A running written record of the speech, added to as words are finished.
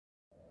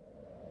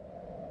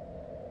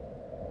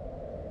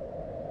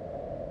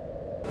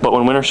But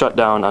when winter shut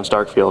down on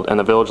Starkfield and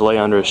the village lay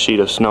under a sheet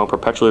of snow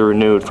perpetually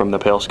renewed from the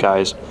pale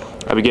skies,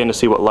 I began to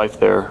see what life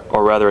there,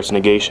 or rather its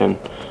negation,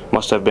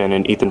 must have been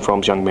in Ethan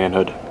Frome's young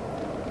manhood.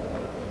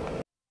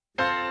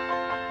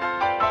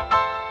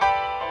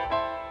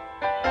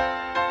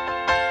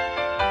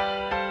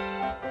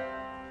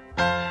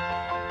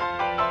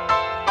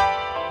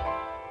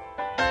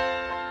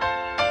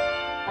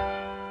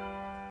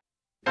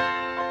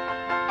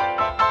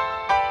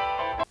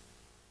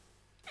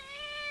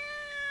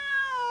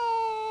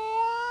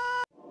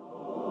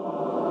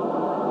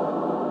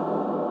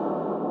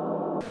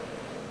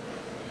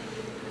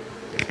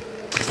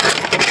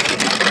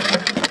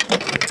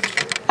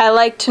 I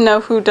like to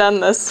know who done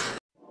this.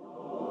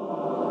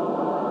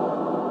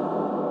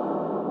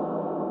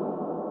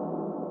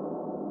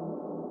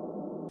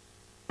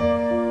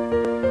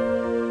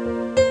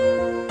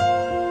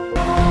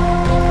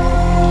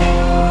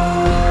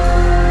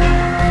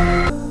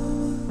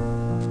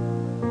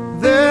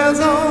 There's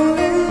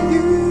only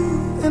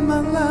you in my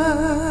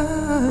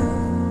life,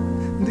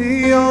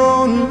 the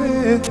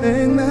only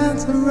thing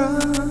that's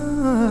right.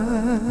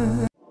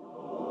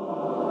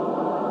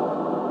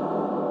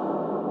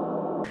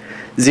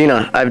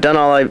 Xena, I've done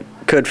all I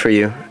could for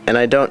you, and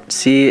I don't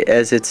see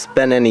as it's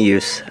been any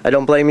use. I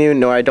don't blame you,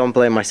 nor I don't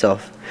blame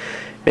myself.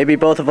 Maybe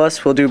both of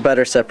us will do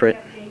better separate.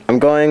 I'm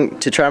going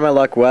to try my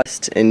luck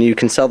west, and you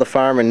can sell the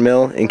farm and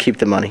mill and keep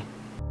the money.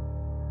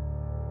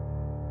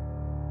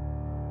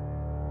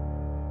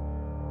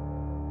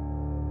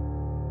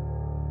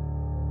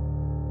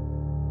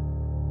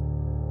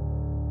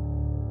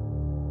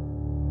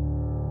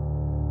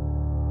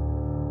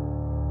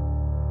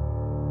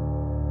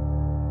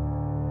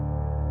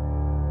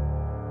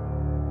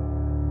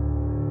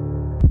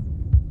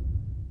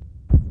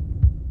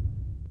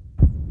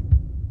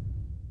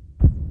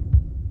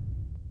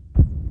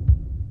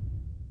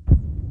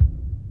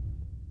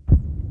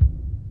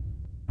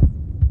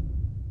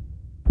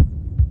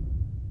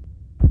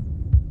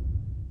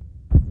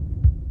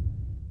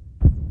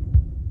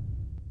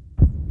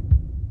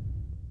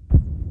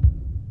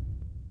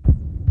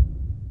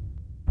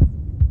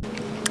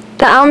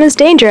 The elm is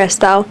dangerous,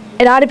 though.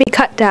 It ought to be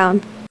cut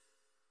down.